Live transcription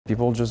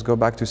People just go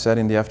back to set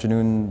in the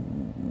afternoon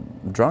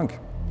drunk.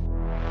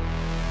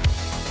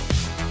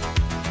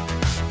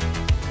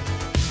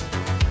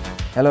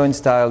 Hello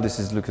InStyle, this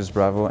is Lucas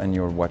Bravo and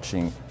you're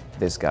watching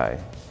this guy.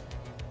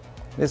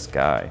 This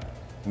guy.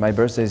 My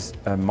birthday is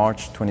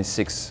March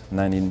 26,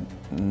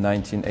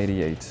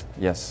 1988.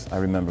 Yes, I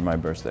remember my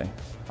birthday.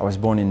 I was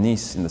born in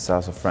Nice in the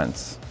south of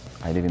France.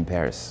 I live in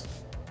Paris.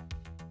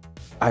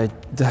 I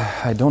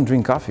don't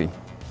drink coffee.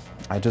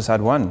 I just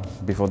had one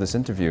before this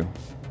interview,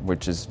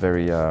 which is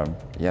very,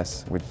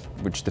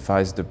 which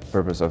defies the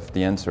purpose of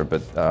the answer,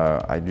 but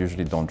I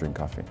usually don't drink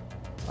coffee.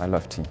 I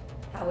love tea.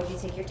 How would you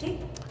take your tea?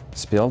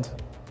 Spilled.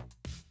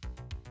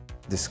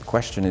 This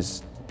question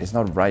is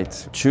not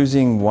right.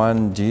 Choosing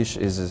one dish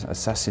is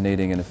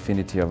assassinating an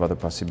infinity of other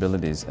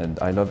possibilities, and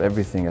I love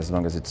everything as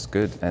long as it's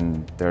good,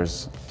 and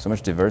there's so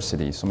much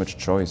diversity, so much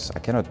choice. I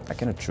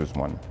cannot choose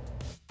one.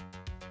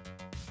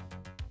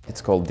 It's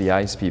called The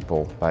Ice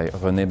People by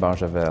René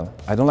Barjavel.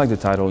 I don't like the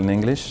title in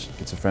English.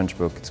 It's a French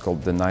book. It's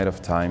called The Night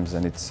of Times,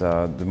 and it's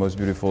the most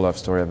beautiful love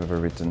story I've ever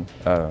written,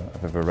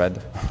 I've ever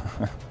read.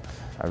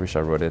 I wish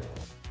I wrote it.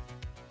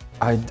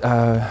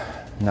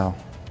 No,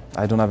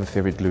 I don't have a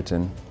favorite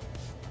gluten.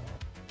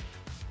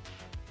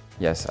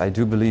 Yes, I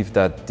do believe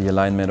that the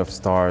alignment of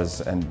stars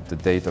and the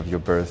date of your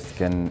birth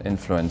can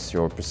influence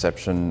your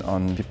perception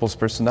on people's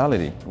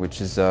personality,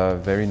 which is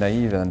very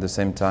naive and at the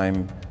same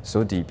time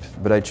so deep.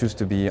 But I choose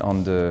to be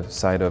on the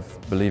side of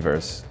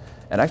believers.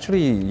 And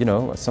actually, you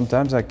know,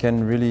 sometimes I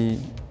can really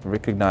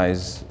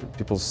recognize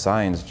people's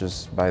signs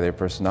just by their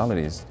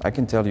personalities. I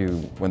can tell you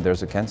when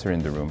there's a Cancer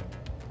in the room.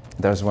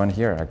 There's one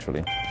here,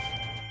 actually.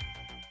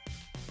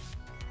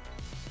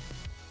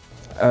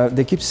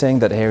 They keep saying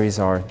that Aries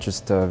are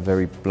just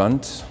very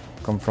blunt,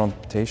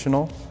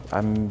 confrontational.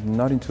 I'm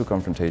not into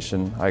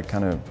confrontation. I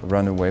kind of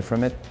run away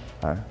from it,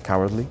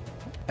 cowardly.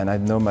 And I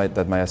know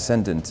that my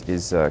ascendant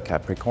is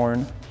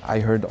Capricorn. I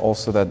heard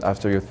also that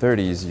after your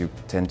 30s, you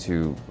tend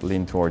to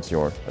lean towards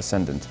your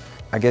ascendant.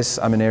 I guess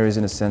I'm an Aries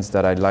in a sense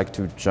that I like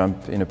to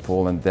jump in a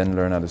pool and then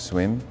learn how to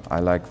swim. I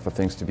like for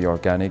things to be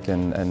organic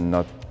and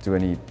not do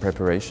any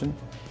preparation.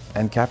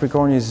 And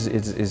Capricorn it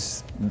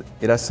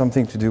has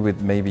something to do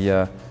with maybe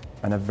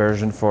an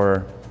aversion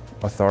for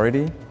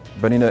authority,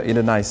 but in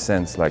a nice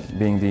sense, like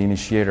being the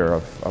initiator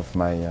of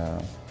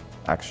my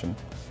action.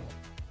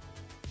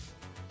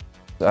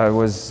 I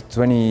was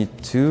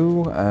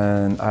 22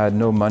 and I had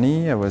no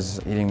money. I was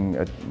eating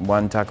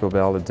one Taco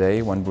Bell a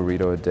day, one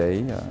burrito a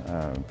day,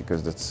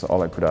 because that's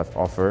all I could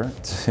offer.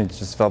 It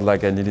just felt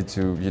like I needed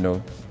to, you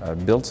know,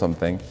 build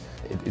something.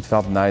 It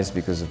felt nice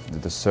because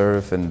of the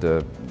surf and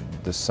the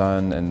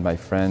sun and my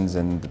friends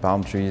and the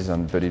palm trees,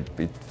 but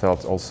it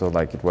felt also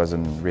like it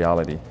wasn't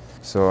reality.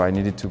 So I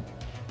needed to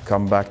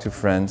come back to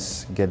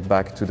France, get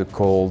back to the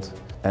cold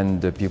and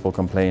the people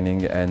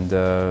complaining and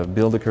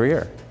build a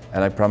career.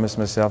 And I promised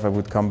myself I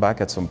would come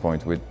back at some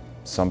point with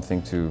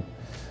something to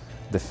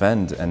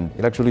defend. And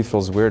it actually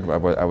feels weird. I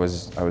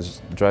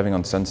was driving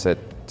on Sunset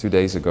 2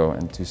 days ago,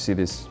 and to see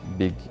this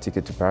big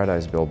Ticket to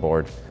Paradise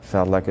billboard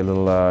felt like a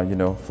little, you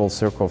know, full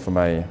circle for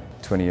my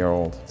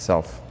 20-year-old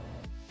self.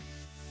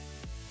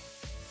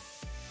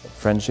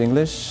 French,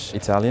 English,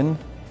 Italian,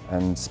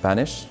 and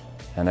Spanish.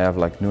 And I have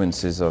like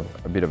nuances of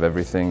a bit of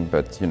everything,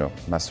 but, you know,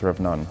 master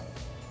of none.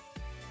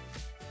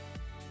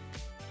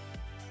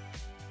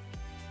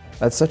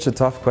 That's such a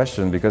tough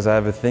question because I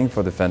have a thing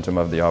for the Phantom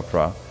of the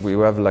Opera. We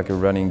have like a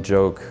running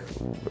joke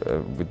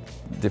with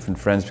different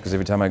friends because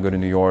every time I go to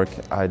New York,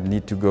 I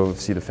need to go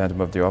see the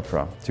Phantom of the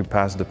Opera to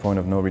pass the point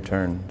of no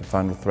return, the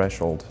final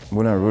threshold.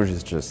 Moulin Rouge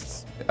is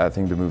just, I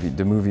think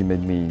the movie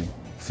made me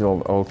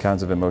feel all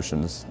kinds of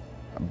emotions.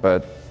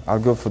 But I'll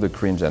go for the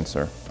cringe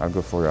answer. I'll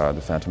go for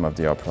the Phantom of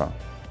the Opera.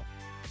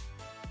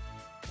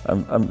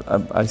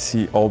 I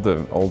see all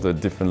the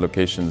different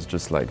locations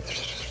just like.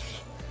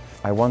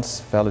 I once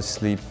fell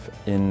asleep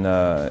in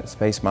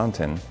Space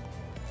Mountain.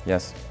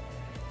 Yes,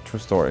 true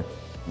story.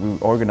 We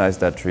organized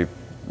that trip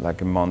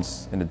like a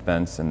month in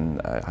advance and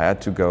I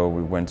had to go.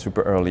 We went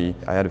super early.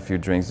 I had a few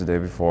drinks the day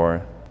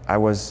before. I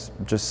was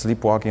just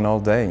sleepwalking all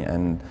day,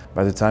 and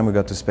by the time we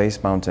got to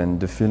Space Mountain,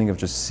 the feeling of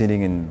just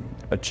sitting in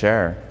a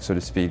chair, so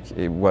to speak,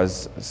 it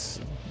was,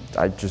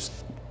 I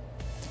just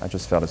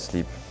fell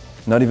asleep.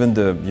 Not even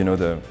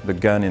the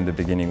gun in the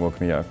beginning woke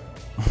me up.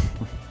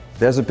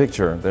 There's a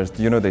picture,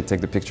 you know they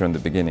take the picture in the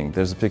beginning.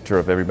 There's a picture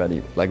of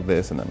everybody like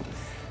this and I'm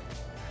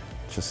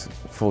just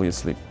fully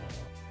asleep.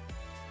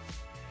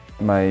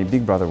 My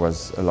big brother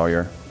was a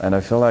lawyer, and I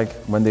feel like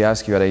when they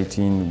ask you at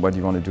 18 what do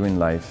you want to do in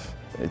life,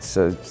 it's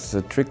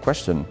a trick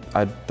question.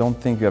 I don't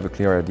think you have a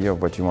clear idea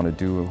of what you want to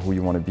do, who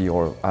you want to be,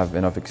 or have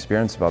enough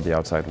experience about the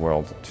outside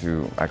world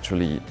to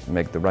actually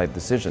make the right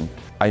decision.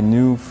 I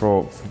knew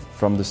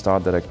from the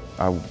start that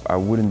I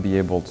wouldn't be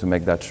able to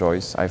make that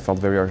choice. I felt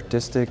very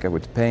artistic. I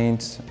would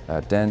paint,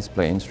 dance,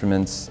 play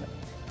instruments,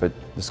 but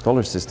the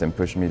scholar system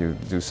pushed me to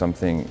do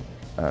something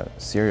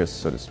serious,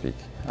 so to speak.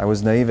 I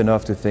was naive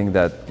enough to think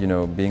that, you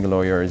know, being a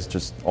lawyer is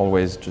just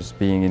always just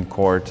being in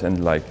court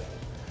and like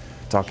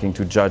talking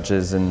to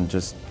judges and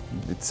just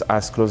It's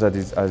as close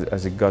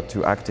as it got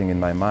to acting in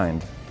my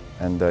mind.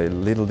 And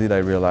little did I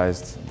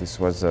realize this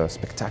was a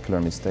spectacular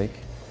mistake.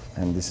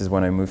 And this is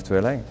when I moved to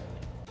LA.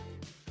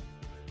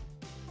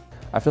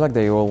 I feel like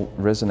they all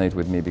resonate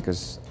with me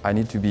because I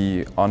need to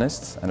be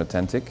honest and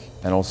authentic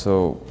and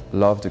also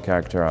love the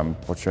character I'm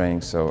portraying,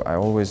 so I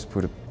always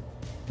put a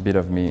bit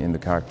of me in the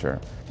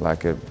character,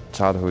 like a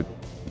childhood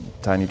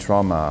tiny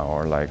trauma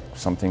or like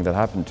something that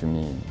happened to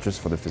me just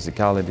for the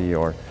physicality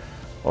or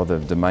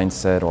the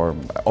mindset, or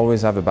I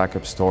always have a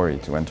backup story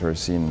to enter a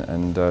scene.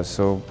 And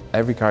so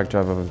every character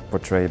I've ever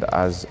portrayed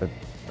has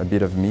a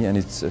bit of me, and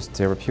it's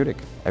therapeutic.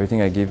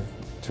 Everything I give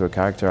to a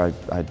character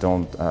I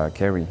don't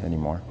carry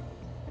anymore.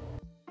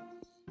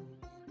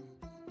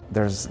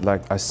 There's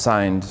like a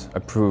signed,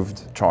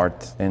 approved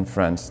chart in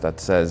France that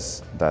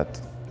says that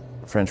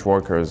French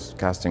workers,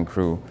 cast and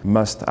crew,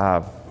 must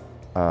have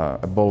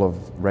a bowl of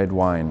red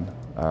wine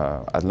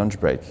at lunch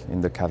break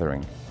in the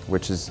catering,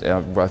 which is,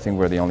 I think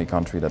we're the only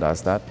country that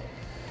has that.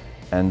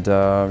 And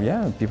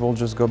yeah, people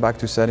just go back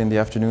to set in the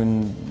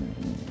afternoon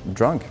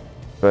drunk,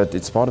 but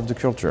it's part of the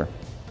culture.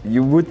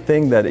 You would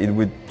think that it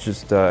would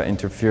just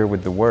interfere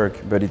with the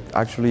work, but it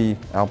actually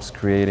helps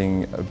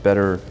creating a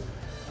better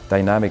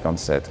dynamic on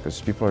set,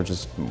 because people are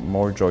just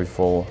more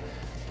joyful,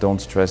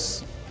 don't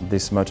stress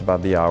this much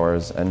about the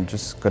hours, and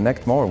just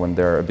connect more when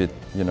they're a bit,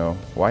 you know,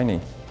 whiny.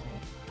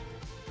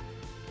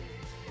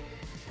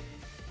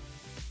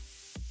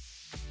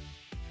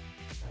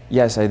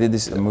 Yes, I did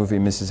this movie,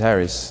 Mrs.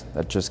 Harris,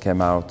 that just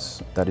came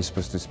out, that is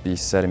supposed to be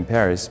set in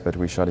Paris, but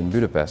we shot in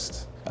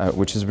Budapest,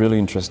 which is really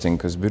interesting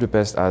because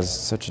Budapest has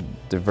such a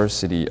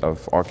diversity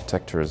of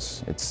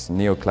architectures. It's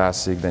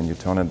neoclassic, then you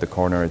turn at the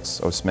corner, it's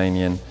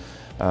Haussmannian,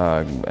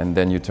 and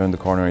then you turn the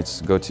corner,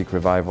 it's Gothic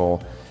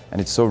revival, and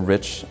it's so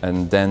rich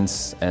and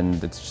dense,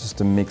 and it's just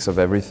a mix of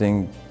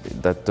everything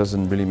that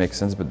doesn't really make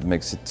sense, but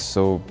makes it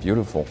so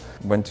beautiful.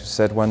 Went to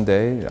set one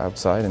day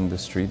outside in the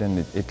street, and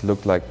it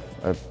looked like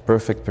a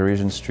perfect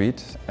Parisian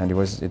street, and it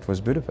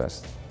was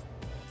Budapest.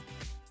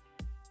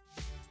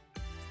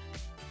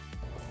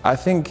 I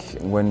think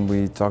when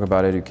we talk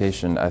about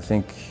education, I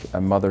think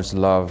a mother's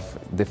love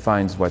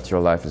defines what your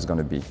life is going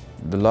to be.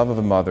 The love of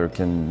a mother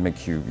can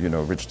make you,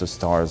 reach the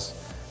stars,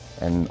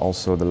 and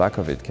also the lack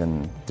of it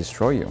can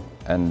destroy you.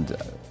 And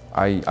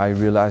I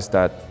realized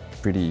that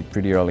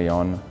pretty early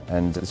on,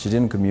 and she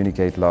didn't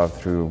communicate love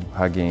through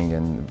hugging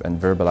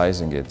and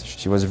verbalizing it.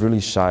 She was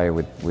really shy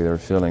with her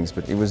feelings,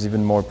 but it was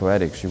even more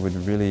poetic. She would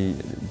really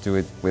do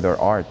it with her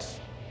art,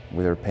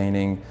 with her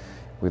painting,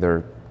 with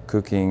her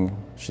cooking.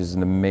 She's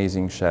an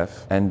amazing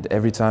chef, and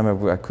every time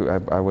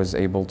I was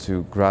able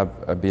to grab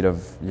a bit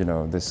of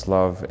this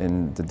love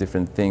in the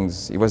different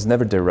things. It was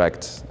never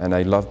direct, and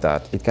I loved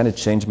that. It kind of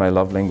changed my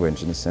love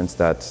language in the sense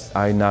that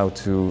I now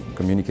too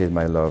communicate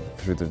my love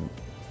through the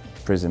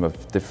prism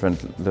of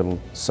different little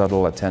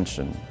subtle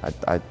attention.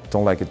 I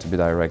don't like it to be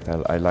direct.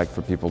 I like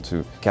for people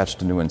to catch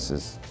the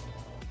nuances.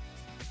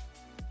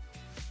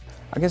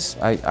 I guess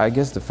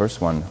the first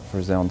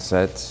day on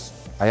set.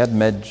 I had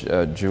met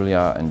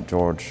Julia and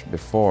George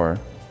before.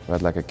 We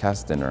had like a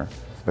cast dinner,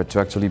 but to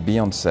actually be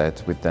on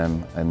set with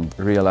them and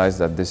realize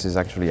that this is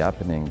actually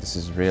happening, this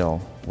is real,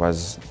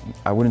 was,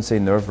 I wouldn't say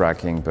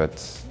nerve-wracking,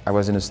 but I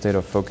was in a state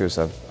of focus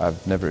I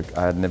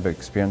had never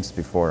experienced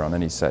before on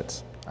any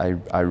set.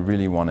 I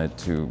really wanted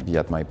to be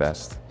at my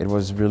best. It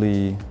was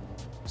really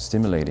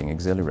stimulating,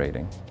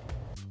 exhilarating.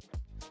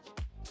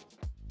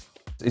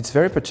 It's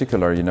very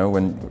particular,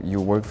 when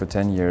you work for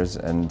 10 years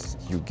and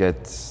you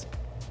get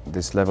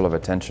this level of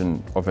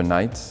attention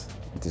overnight,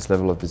 this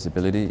level of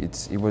visibility.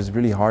 It was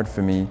really hard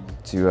for me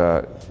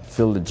to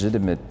feel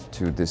legitimate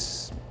to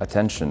this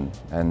attention,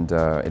 and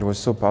it was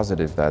so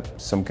positive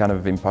that some kind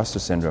of imposter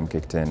syndrome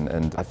kicked in,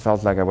 and I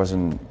felt like I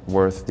wasn't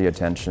worth the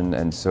attention,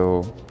 and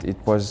so it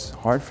was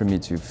hard for me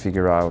to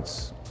figure out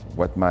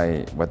what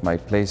my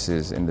place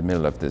is in the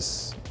middle of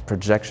this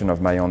projection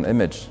of my own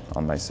image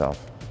on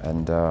myself.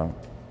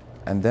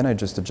 And then I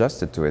just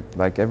adjusted to it.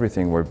 Like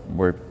everything,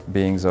 we're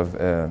beings of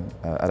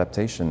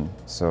adaptation.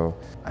 So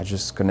I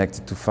just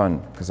connected to fun,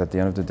 because at the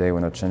end of the day, we're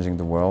not changing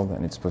the world,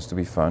 and it's supposed to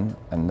be fun.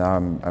 And now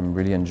I'm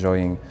really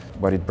enjoying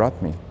what it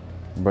brought me.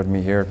 It brought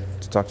me here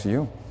to talk to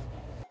you.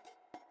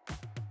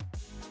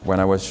 When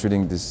I was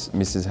shooting this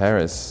Mrs.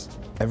 Harris,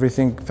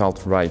 everything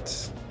felt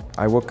right.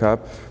 I woke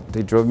up,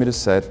 they drove me to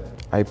set,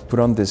 I put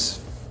on this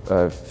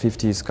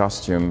 50s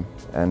costume,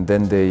 and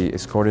then they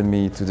escorted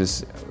me to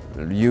this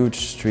huge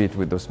street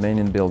with those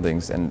Haussmannian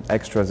buildings and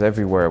extras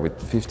everywhere with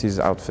 50s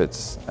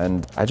outfits.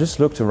 And I just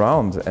looked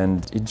around,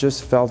 and it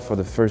just felt for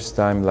the first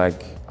time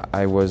like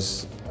I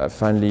was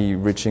finally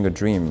reaching a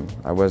dream.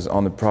 I was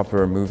on a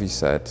proper movie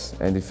set,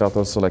 and it felt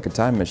also like a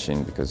time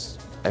machine because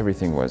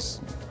everything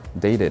was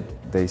dated.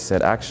 They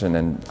said action,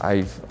 and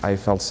I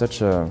felt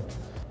such an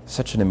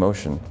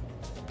emotion.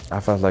 I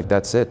felt like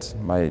that's it.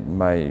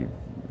 My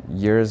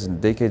years and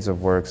decades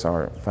of works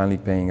are finally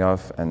paying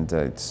off, and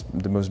it's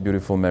the most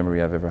beautiful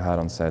memory I've ever had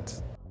on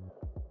set.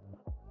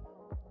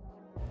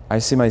 I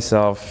see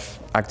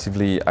myself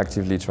actively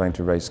trying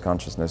to raise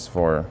consciousness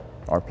for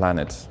our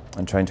planet.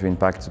 and trying to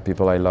impact the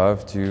people I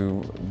love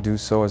to do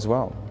so as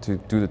well, to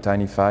do the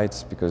tiny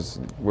fights, because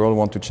we all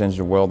want to change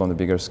the world on a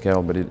bigger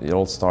scale, but it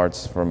all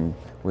starts from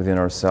within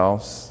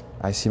ourselves.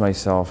 I see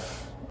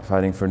myself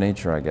fighting for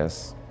nature, I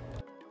guess.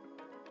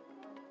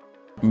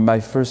 My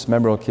first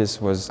memorable kiss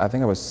was, I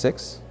think I was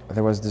 6.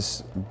 There was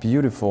this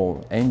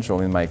beautiful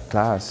angel in my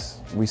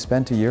class. We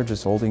spent a year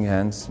just holding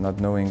hands, not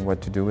knowing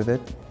what to do with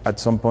it. At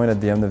some point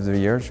at the end of the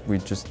year, we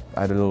just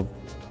had a little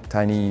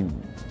tiny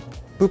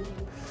boop.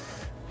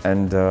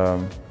 And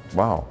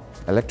wow,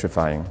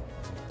 electrifying.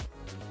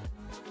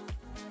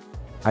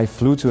 I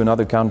flew to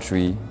another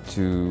country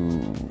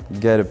to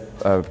get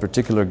a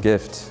particular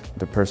gift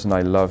the person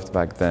I loved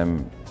back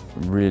then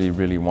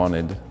really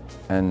wanted.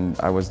 And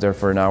I was there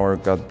for an hour,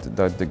 got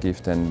the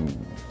gift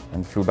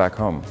and flew back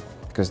home.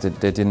 Because they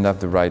didn't have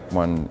the right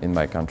one in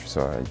my country,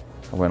 so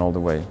I went all the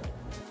way.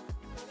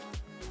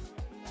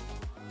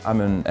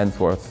 I'm an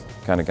Emsworth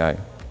kind of guy.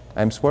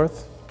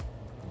 Emsworth?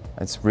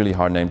 It's a really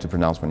hard name to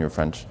pronounce when you're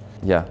French.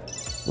 Yeah,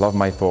 love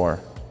my Thor.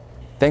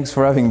 Thanks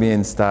for having me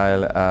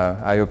InStyle.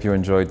 I hope you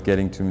enjoyed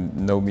getting to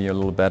know me a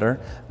little better.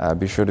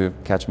 Be sure to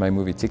catch my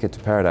movie Ticket to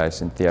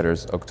Paradise in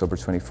theaters October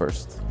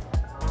 21st.